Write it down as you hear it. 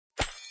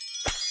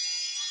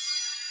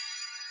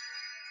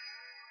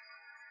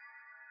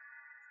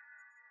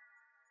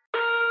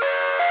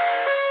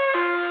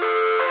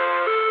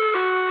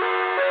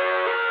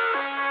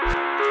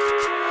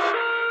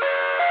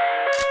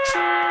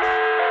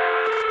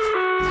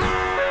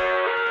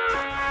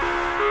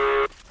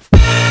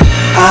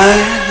I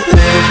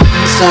live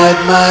inside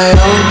my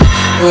own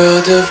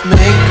world of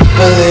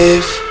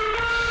make-believe.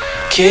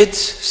 Kids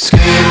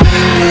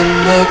screaming in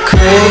their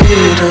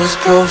cradles,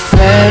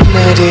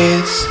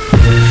 profanities.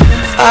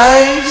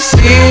 I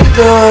see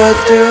the world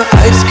through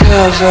ice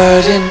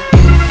covered in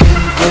ink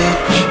and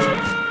bleach.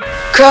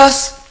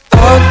 Cross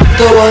out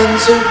the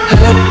ones who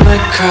heard my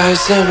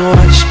cries and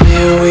watched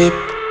me weep.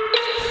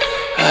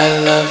 I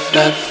love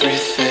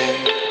everything.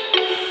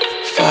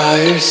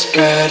 Fire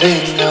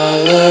spreading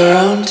all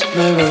around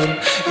my room.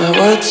 My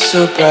world's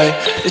so bright,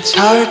 it's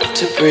hard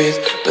to breathe,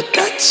 but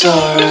that's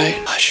alright.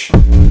 Hush.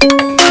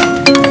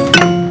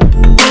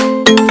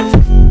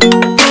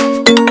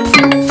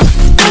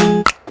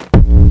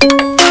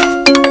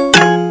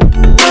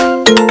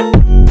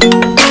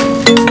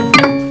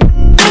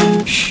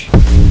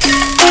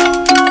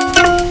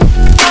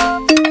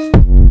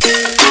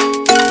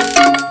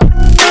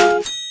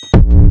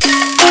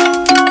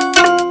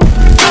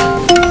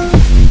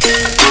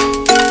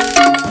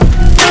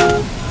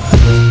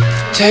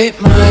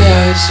 Tape my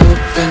eyes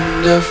open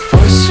to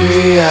force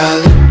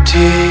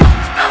reality.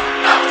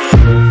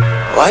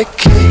 Why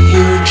can't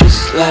you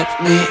just let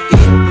me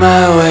eat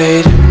my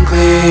weight in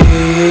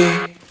glee?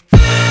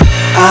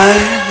 I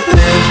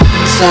live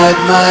inside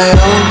my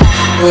own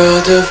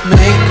world of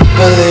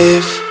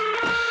make-believe.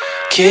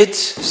 Kids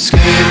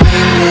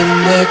screaming in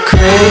their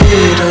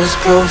cradles,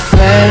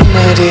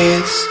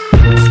 profanities.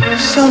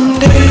 Some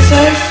days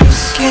I feel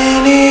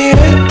skinnier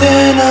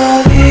than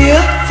all the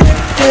other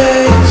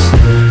days.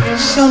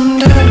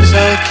 Sometimes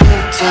I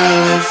can't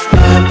tell if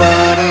my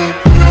body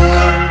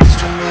belongs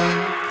to me.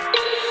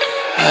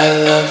 I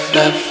love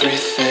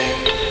everything.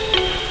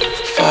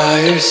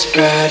 Fire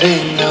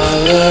spreading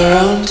all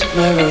around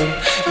my room.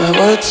 My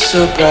world's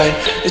so bright,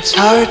 it's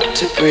hard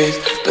to breathe,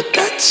 but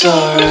that's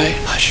alright.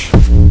 Hush.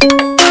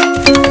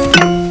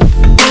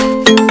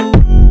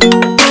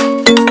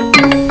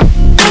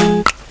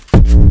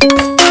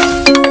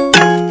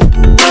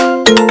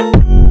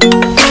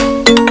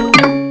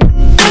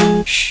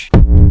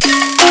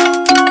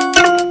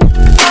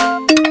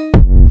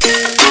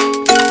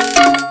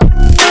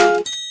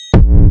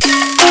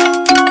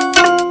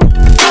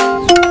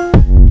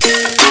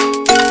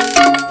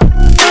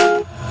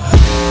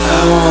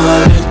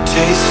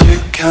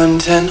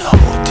 Content,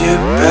 hold your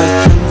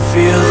breath and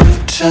feel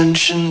the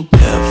tension.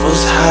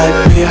 Devils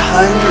hide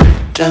behind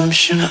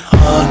redemption.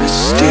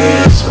 Honesty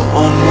is a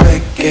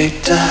one-way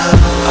gate to hell.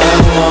 I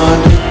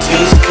wanna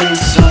taste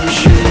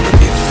consumption,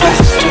 be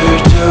faster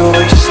to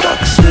waste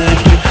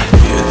oxygen.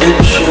 Hear the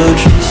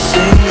children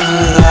sing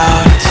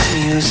aloud. It's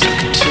music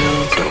till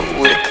the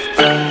wick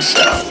burns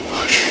out.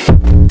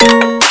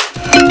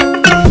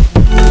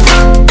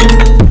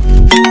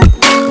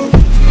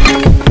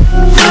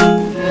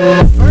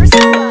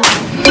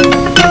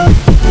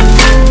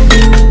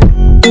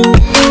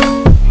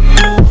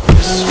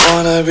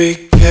 Be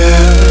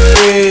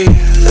carefree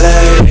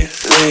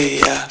lately,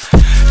 yeah.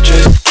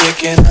 Just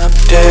kicking up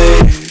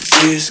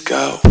daisies.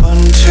 Got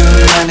one too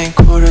many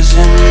quarters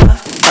in my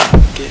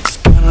pockets.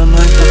 Count 'em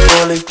like the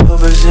 40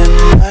 clovers in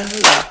my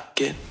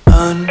locket.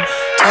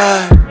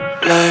 Untied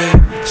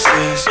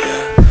laces,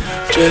 yeah.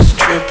 Just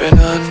tripping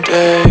on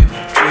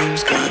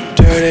daydreams. Got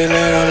dirty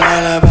little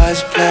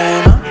lullabies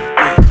playing on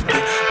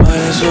repeat.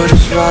 Might as well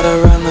just ride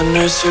around the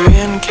nursery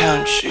and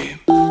count sheep.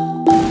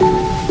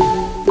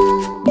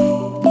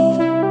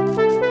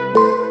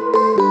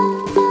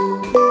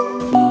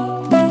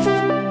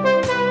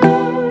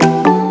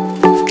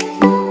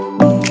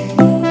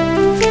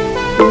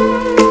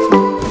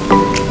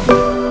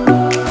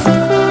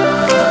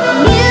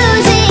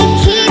 Music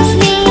keeps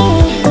me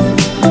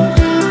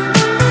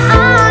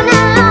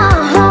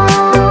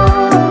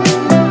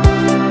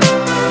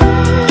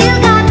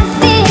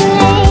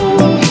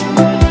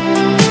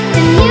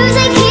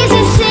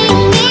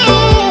singing.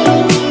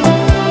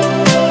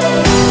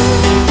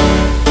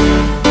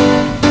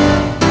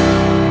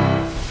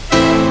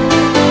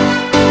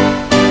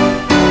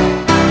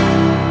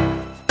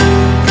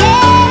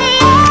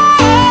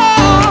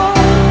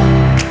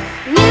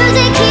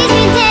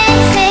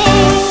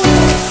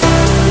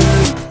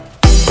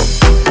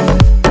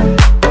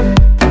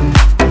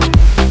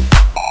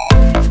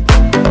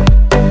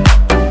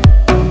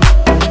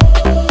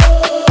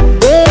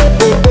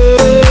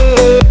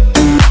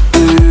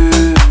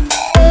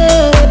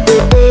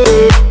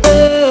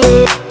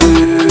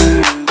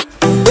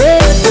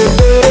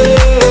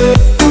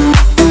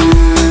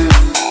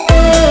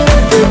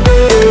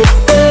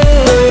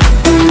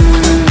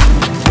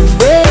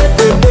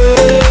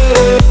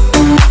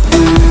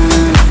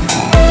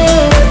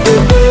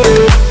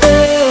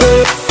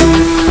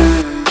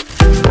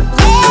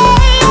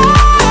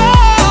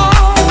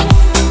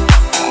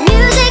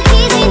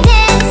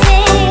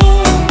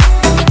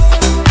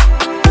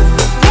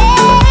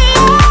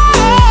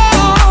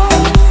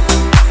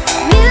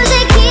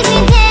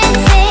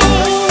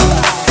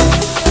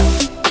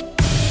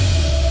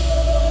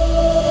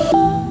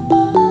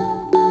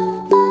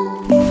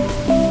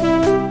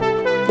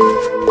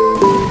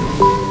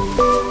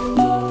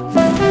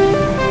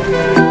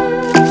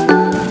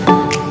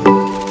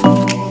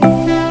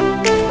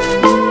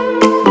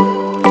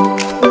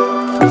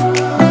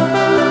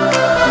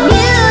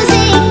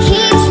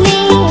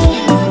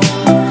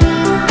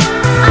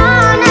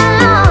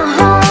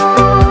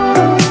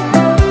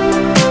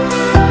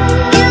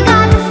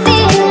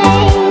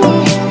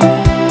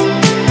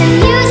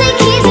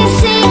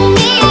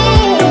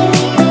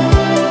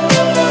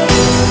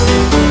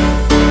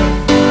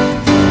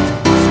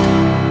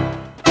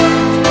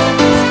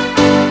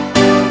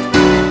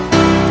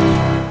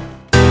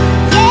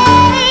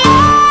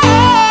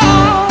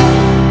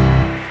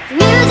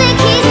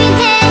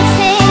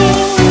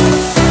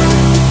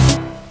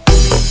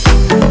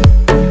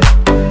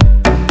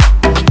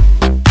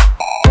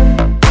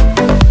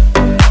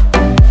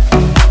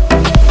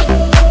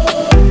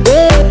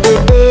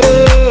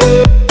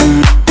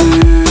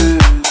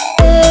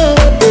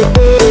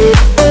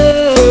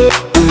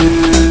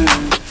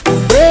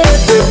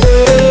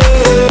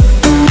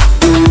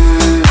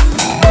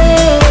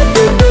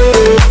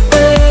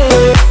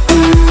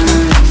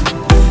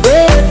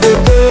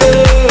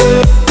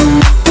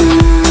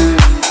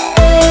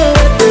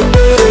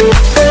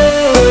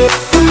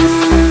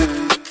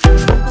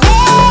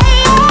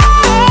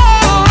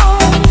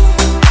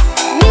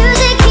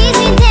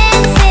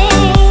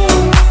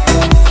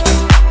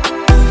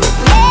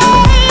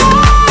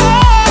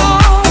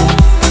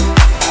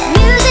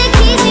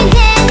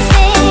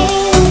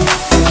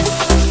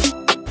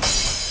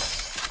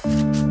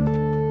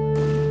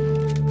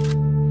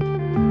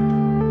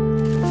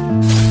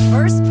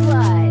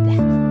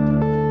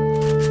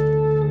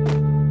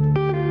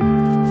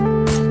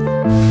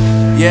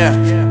 Yeah.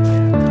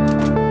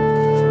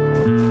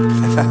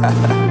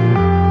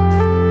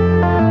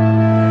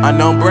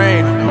 Unknown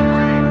Brain,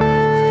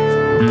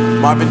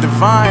 Marvin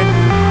Divine.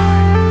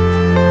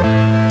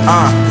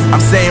 I'm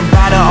saying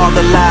bye to all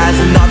the lies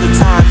and all the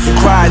times you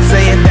cried,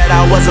 saying that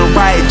I wasn't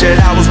right, yet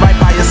I was right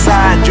by your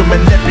side. You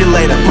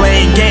manipulator,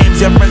 playing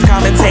games, your friends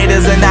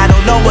commentators, and I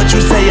don't know what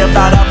you say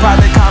about our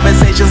private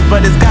conversations,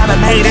 but it's got them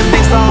hating.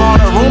 Thanks to all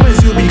the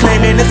rumors you be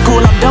claiming, it's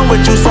cool, I'm done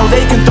with you, so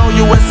they can throw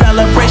you a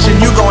celebration.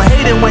 You gon'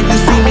 hate it when you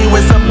see me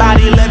with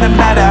somebody living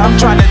better. I'm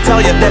trying to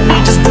tell you that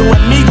me just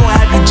doing me gon'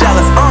 have you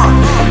jealous. I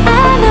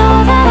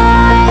know that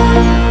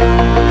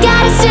I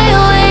gotta stay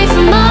away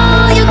from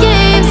all your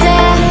games,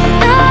 yeah.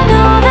 I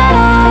know that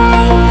I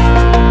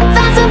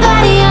found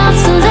somebody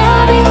else to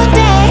love me one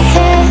day,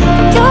 yeah.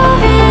 You'll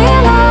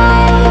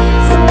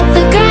realize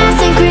the grass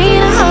ain't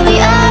greener on the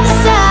other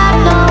side,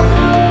 no.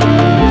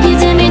 You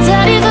did me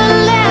dirty for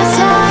the last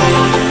time,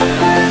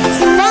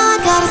 so now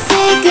I gotta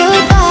say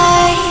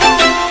goodbye.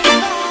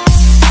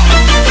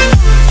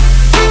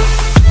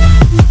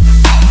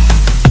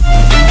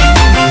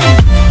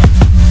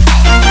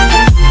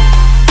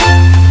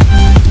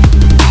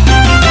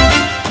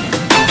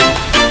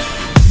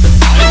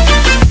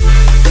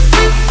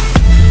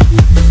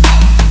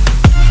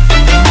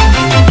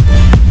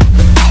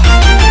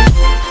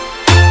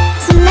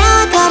 So now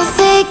I gotta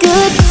say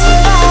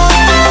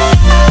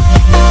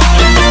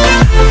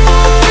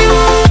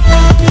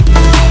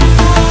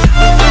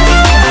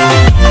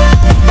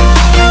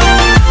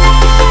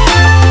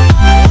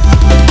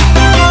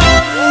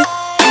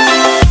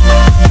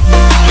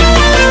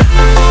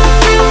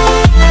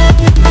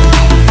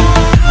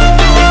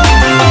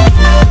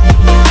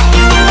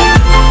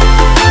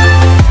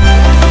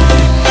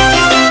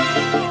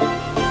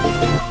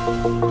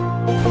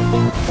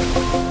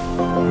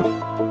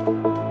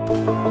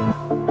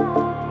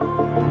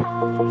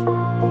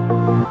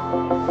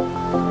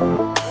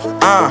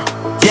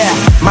Yeah,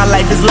 my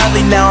life is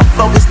lovely now, I'm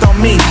focused on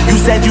me. You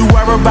said you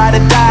were about to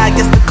die, I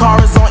guess the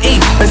car is on E.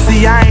 But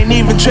see, I ain't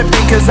even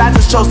tripping, cause I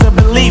just chose to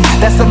believe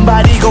that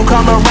somebody gon'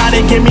 come around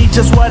and give me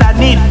just what I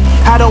need.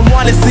 I don't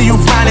wanna see you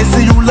finding,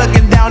 see you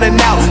looking down and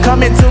out,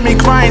 coming to me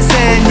crying,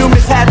 saying you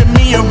miss having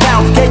me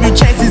around. Gave you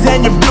chances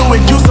and you blew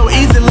it, you so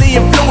easily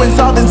influenced.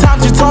 All the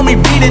times you told me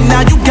beat it,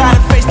 now you gotta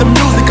face the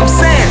music. I'm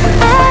saying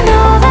I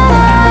know that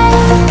I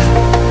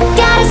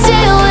gotta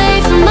stay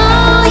away from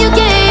all your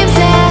games,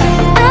 yeah.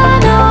 I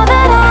know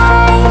that I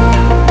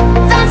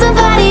found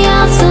somebody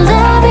else to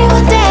love me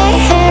one day,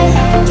 yeah.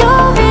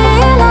 You'll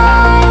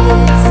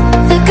realize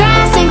the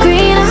grass ain't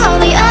greener on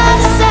the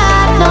other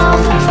side, no.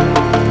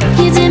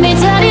 You did me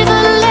dirty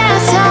for the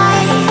last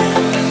time,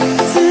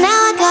 so now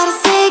I gotta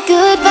say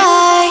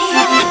goodbye.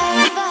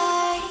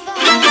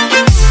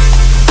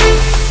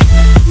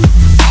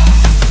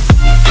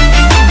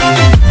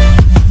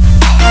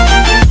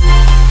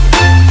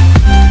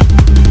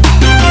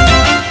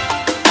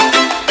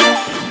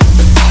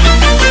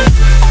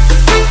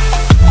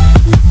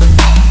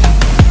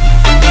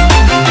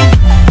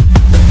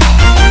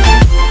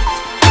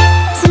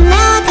 So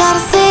now I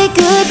gotta say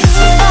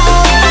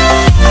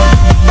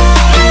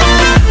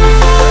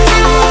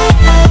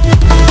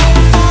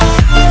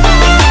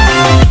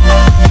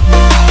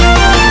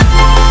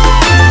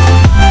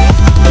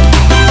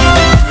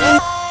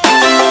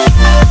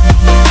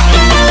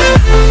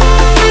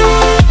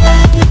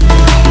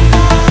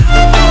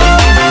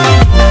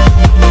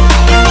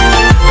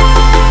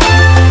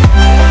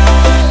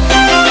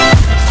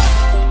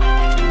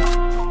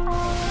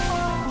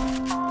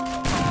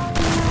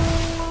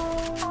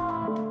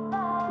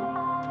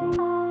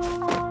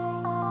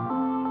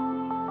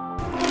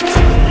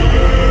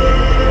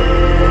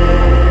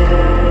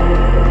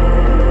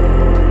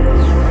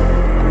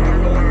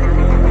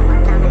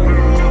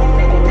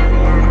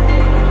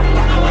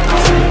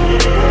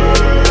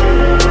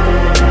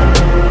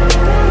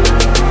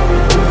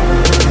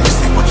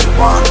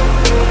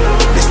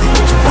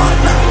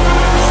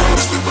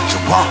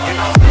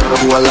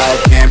Who alive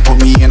can't put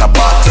me in a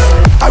box.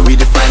 I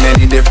redefine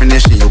any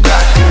definition you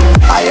got.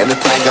 I am the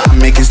tiger, I'm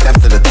making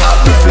steps to the top.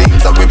 The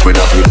flames, I whip it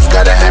up, you just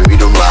gotta hand me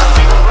the rock.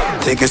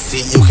 Take a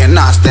seat, you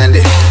cannot stand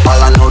it.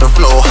 All I know, the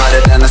flow harder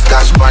than a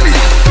Scotch bunny.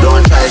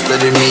 Don't try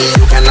studying me,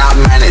 you cannot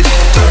manage.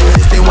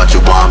 This ain't what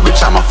you want,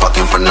 bitch, I'm a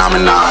fucking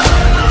phenomenon.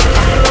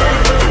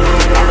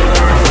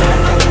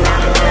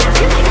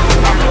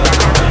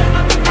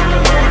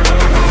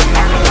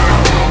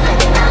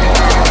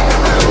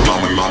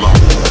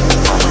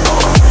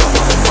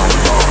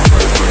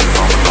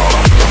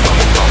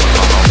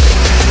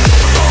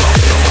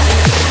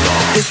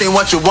 This ain't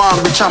what you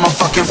want, bitch, I'm a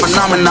fucking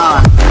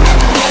phenomenon.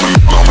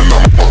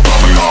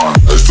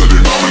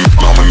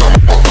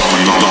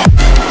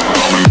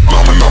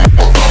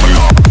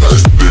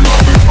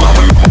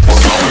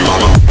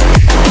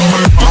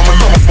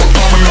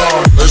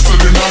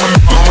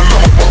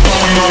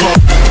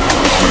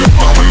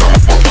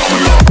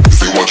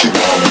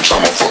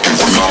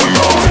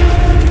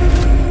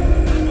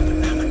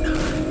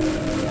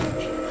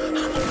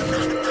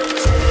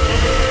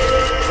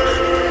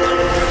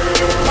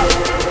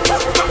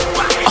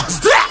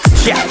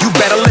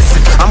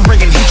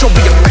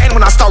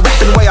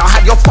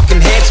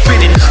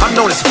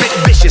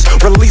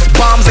 bitches. Release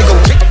bombs and go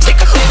tick, tick,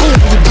 boom,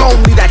 you blow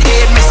me, that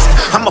head missing.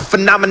 I'm a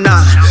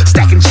phenomenon,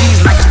 stacking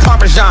cheese like it's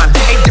Parmesan.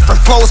 8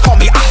 different flows, call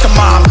me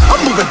Octomom.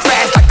 I'm moving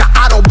fast like the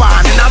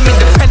Autobahn, and I'm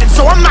independent,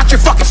 so I'm not your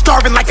fucking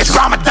starving like it's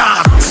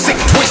Ramadan. Sick,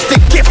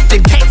 twisted,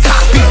 gifted, can't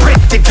copy,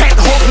 printed, can't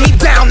hold me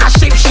down. I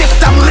shape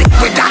shift, I'm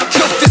liquid. I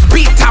killed this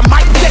beat, I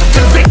might get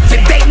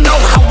convicted. They know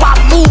how I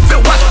move,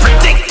 it was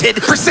predicted.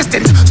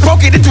 Persistent,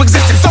 spoke it into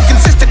existence, so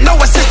consistent, no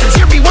assistance.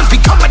 Hear me once,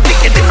 become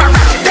addicted. If I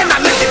rap it, then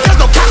I live it. There's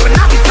no cap, and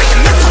I'll be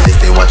freaking this.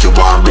 This ain't what you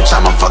want, bitch,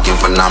 I'm a fucking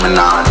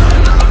phenomenon.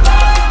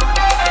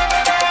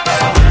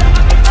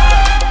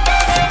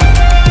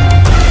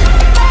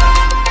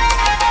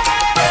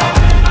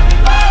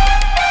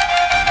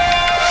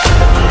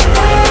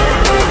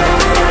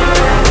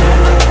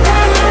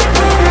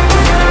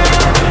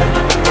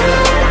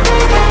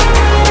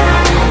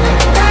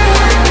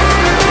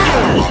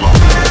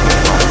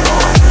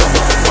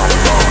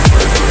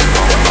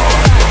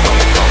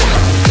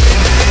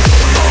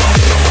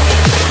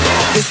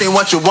 This ain't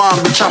what you want,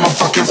 bitch, I'm a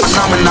fucking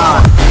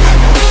phenomenon.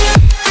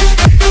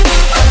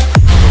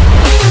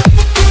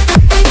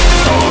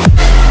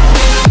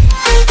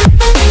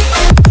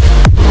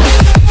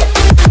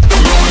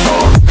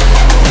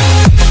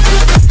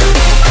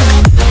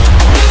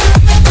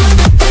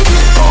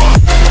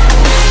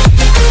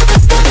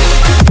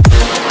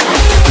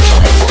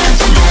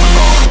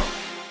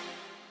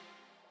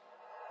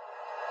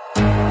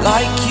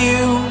 Like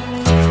you,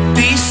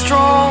 be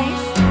strong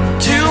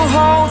to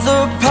hold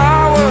the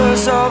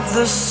powers of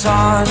the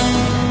sun.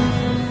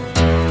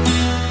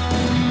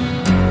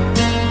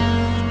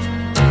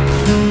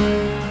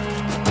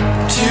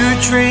 To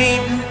dream